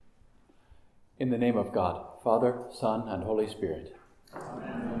In the name of God, Father, Son, and Holy Spirit.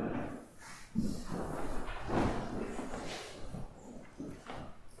 Amen.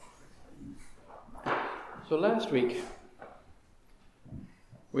 So last week,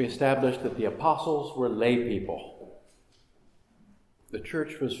 we established that the apostles were lay people. The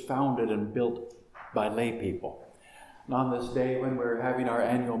church was founded and built by lay people. And on this day, when we're having our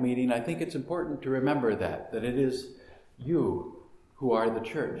annual meeting, I think it's important to remember that it is you who are the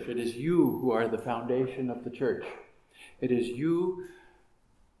church. It is you who are the foundation of the church. It is you.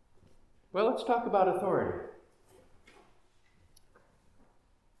 Well, let's talk about authority.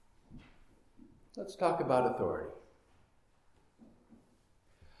 Let's talk about authority.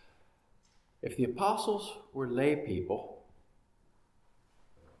 If the apostles were lay people,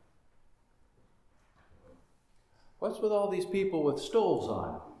 what's with all these people with stoles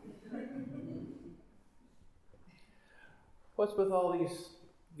on? What's with all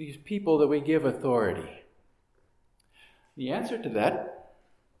these people that we give authority? The answer to that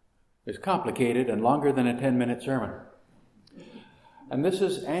is complicated and longer than a 10-minute sermon. And this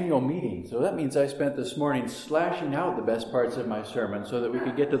is annual meeting, so that means I spent this morning slashing out the best parts of my sermon so that we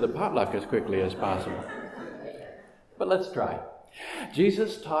could get to the potluck as quickly as possible. But let's try.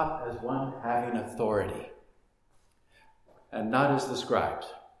 Jesus taught as one having authority, and not as the scribes.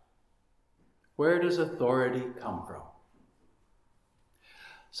 Where does authority come from?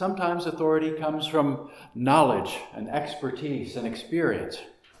 Sometimes authority comes from knowledge and expertise and experience.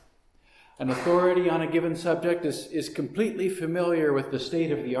 An authority on a given subject is completely familiar with the state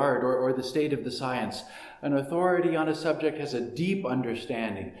of the art or the state of the science. An authority on a subject has a deep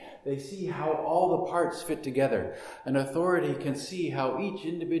understanding. They see how all the parts fit together. An authority can see how each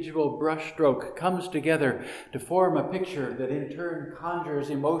individual brushstroke comes together to form a picture that in turn conjures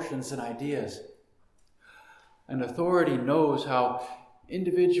emotions and ideas. An authority knows how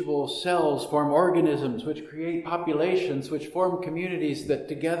individual cells form organisms which create populations, which form communities that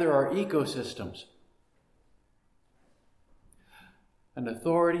together are ecosystems. An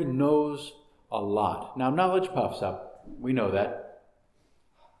authority knows a lot. Now, knowledge puffs up. We know that.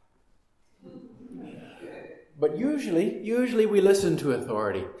 But usually we listen to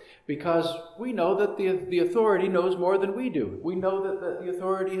authority because we know that the authority knows more than we do. We know that the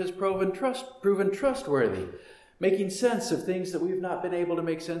authority has proven trustworthy, making sense of things that we've not been able to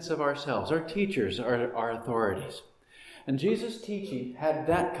make sense of ourselves. Our teachers are our authorities. And Jesus' teaching had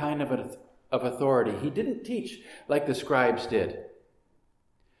that kind of authority. He didn't teach like the scribes did.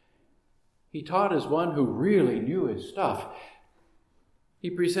 He taught as one who really knew his stuff.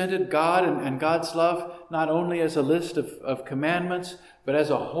 He presented God and God's love not only as a list of commandments, but as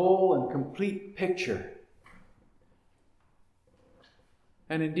a whole and complete picture.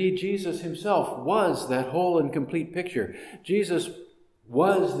 And indeed, Jesus himself was that whole and complete picture. Jesus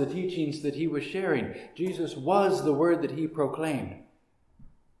was the teachings that he was sharing. Jesus was the word that he proclaimed.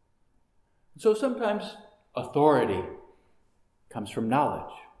 So sometimes authority comes from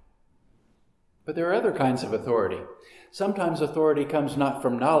knowledge. But there are other kinds of authority. Sometimes authority comes not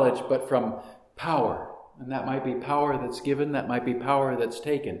from knowledge, but from power. And that might be power that's given, that might be power that's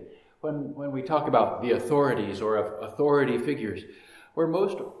taken. When we talk about the authorities or authority figures, we're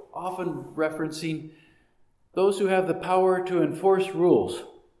most often referencing those who have the power to enforce rules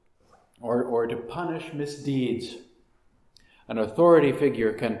or to punish misdeeds. An authority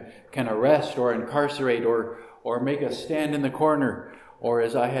figure can arrest or incarcerate or make us stand in the corner, or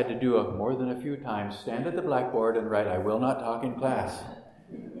as I had to do more than a few times, stand at the blackboard and write, "I will not talk in class."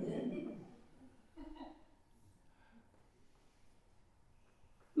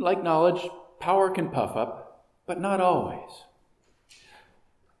 Like knowledge, power can puff up, but not always.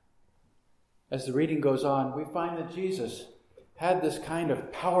 As the reading goes on, we find that Jesus had this kind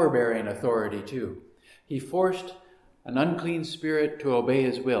of power-bearing authority too. He forced an unclean spirit to obey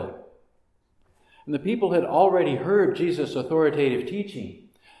his will. And the people had already heard Jesus' authoritative teaching.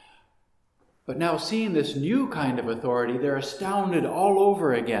 But now seeing this new kind of authority, they're astounded all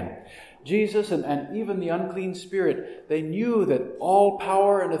over again. Jesus and even the unclean spirit, they knew that all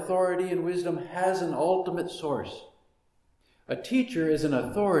power and authority and wisdom has an ultimate source. A teacher is an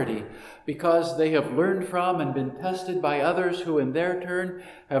authority because they have learned from and been tested by others who in their turn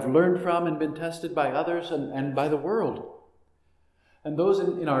have learned from and been tested by others and by the world. And those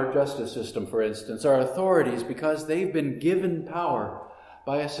in our justice system, for instance, are authorities because they've been given power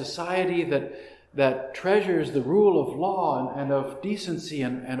by a society that treasures the rule of law and of decency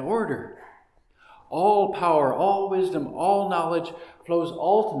and order. All power, all wisdom, all knowledge flows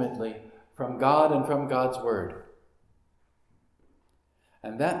ultimately from God and from God's word.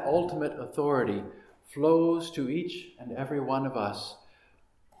 And that ultimate authority flows to each and every one of us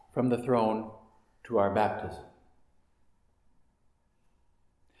from the throne to our baptism.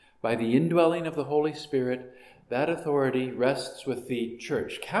 By the indwelling of the Holy Spirit, that authority rests with the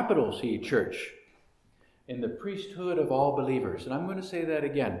church, capital C church, in the priesthood of all believers. And I'm going to say that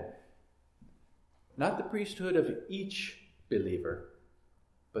again. Not the priesthood of each believer,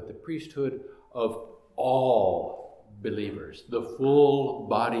 but the priesthood of all believers, the full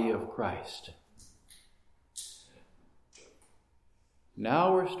body of Christ.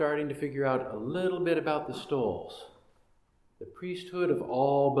 Now we're starting to figure out a little bit about the stoles. The priesthood of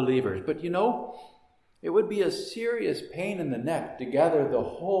all believers. But it would be a serious pain in the neck to gather the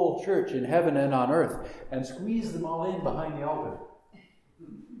whole church in heaven and on earth and squeeze them all in behind the altar.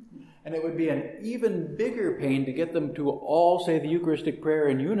 And it would be an even bigger pain to get them to all say the Eucharistic prayer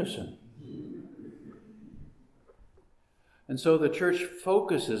in unison. And so the church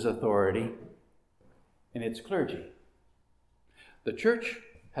focuses authority in its clergy. The church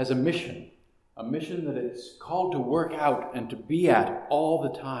has a mission that it's called to work out and to be at all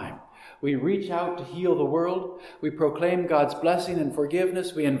the time. We reach out to heal the world. We proclaim God's blessing and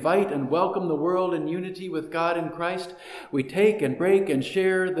forgiveness. We invite and welcome the world in unity with God in Christ. We take and break and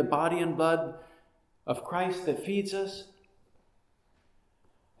share the body and blood of Christ that feeds us.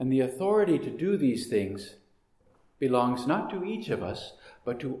 And the authority to do these things belongs not to each of us,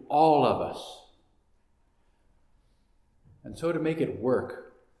 but to all of us. And so to make it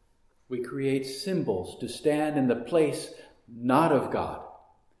work, we create symbols to stand in the place not of God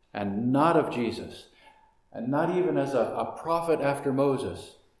and not of Jesus, and not even as a prophet after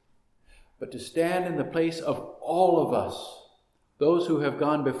Moses, but to stand in the place of all of us, those who have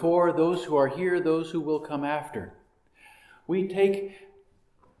gone before, those who are here, those who will come after. We take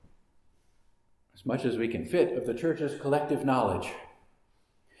as much as we can fit of the church's collective knowledge,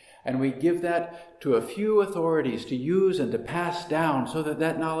 and we give that to a few authorities to use and to pass down so that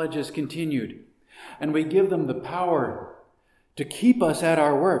that knowledge is continued. And we give them the power to keep us at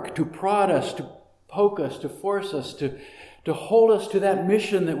our work, to prod us, to poke us, to force us, to hold us to that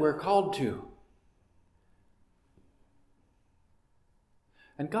mission that we're called to.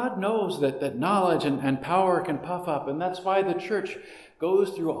 And God knows that knowledge and power can puff up, and that's why the church goes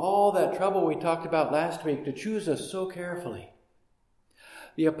through all that trouble we talked about last week to choose us so carefully.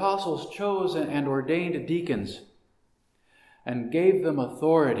 The apostles chose and ordained deacons and gave them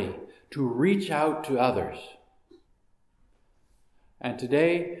authority to reach out to others. And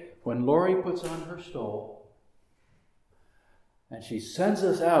today, when Lori puts on her stole and she sends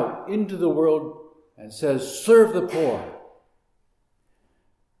us out into the world and says, "Serve the poor,"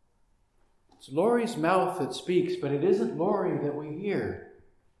 it's Lori's mouth that speaks, but it isn't Lori that we hear.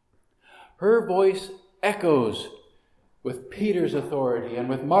 Her voice echoes with Peter's authority and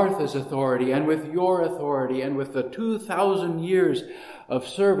with Martha's authority and with your authority and with the 2,000 years of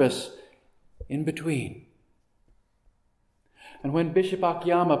service in between. And when Bishop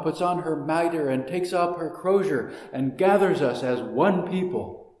Akiyama puts on her mitre and takes up her crozier and gathers us as one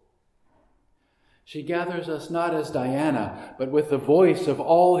people, she gathers us not as Diana, but with the voice of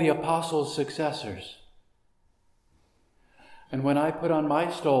all the apostles' successors. And when I put on my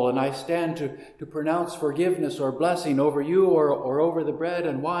stole and I stand to pronounce forgiveness or blessing over you or over the bread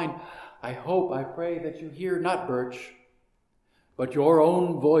and wine, I hope, I pray that you hear not Birch, but your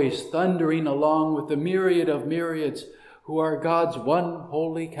own voice thundering along with the myriad of myriads who are God's one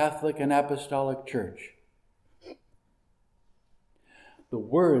holy Catholic and Apostolic Church. The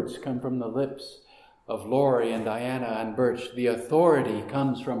words come from the lips of Lori and Diana and Birch. The authority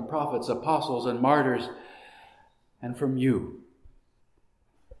comes from prophets, apostles, and martyrs, and from you.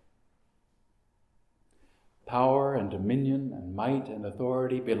 Power and dominion and might and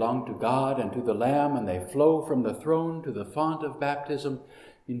authority belong to God and to the Lamb, and they flow from the throne to the font of baptism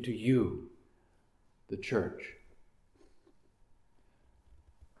into you, the church.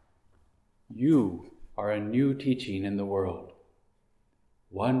 You are a new teaching in the world,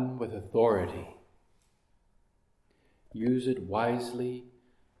 one with authority. Use it wisely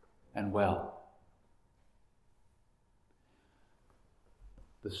and well.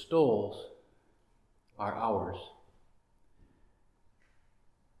 The stoles are ours.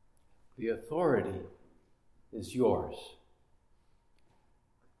 The authority is yours.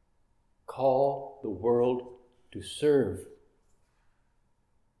 Call the world to serve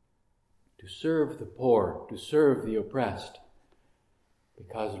the poor, to serve the oppressed,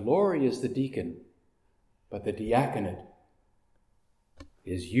 because Lori is the deacon, but the diaconate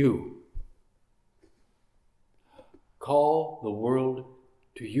is you. Call the world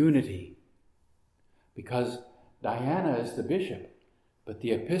to unity, because Diana is the bishop, but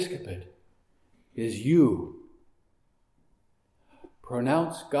the episcopate is you.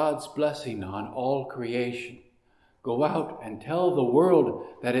 pronounce God's blessing on all creation. Go out and tell the world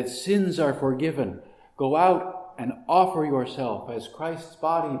that its sins are forgiven. Go out and offer yourself as Christ's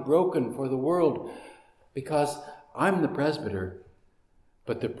body broken for the world, because I'm the presbyter,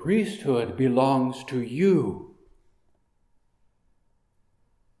 but the priesthood belongs to you.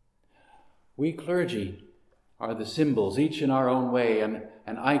 We clergy are the symbols, each in our own way, an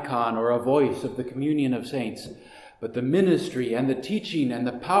icon or a voice of the communion of saints. But the ministry and the teaching and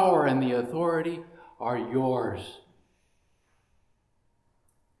the power and the authority are yours.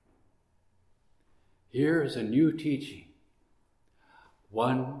 Here is a new teaching,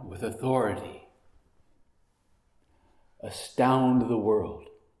 one with authority. Astound the world.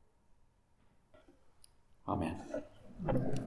 Amen.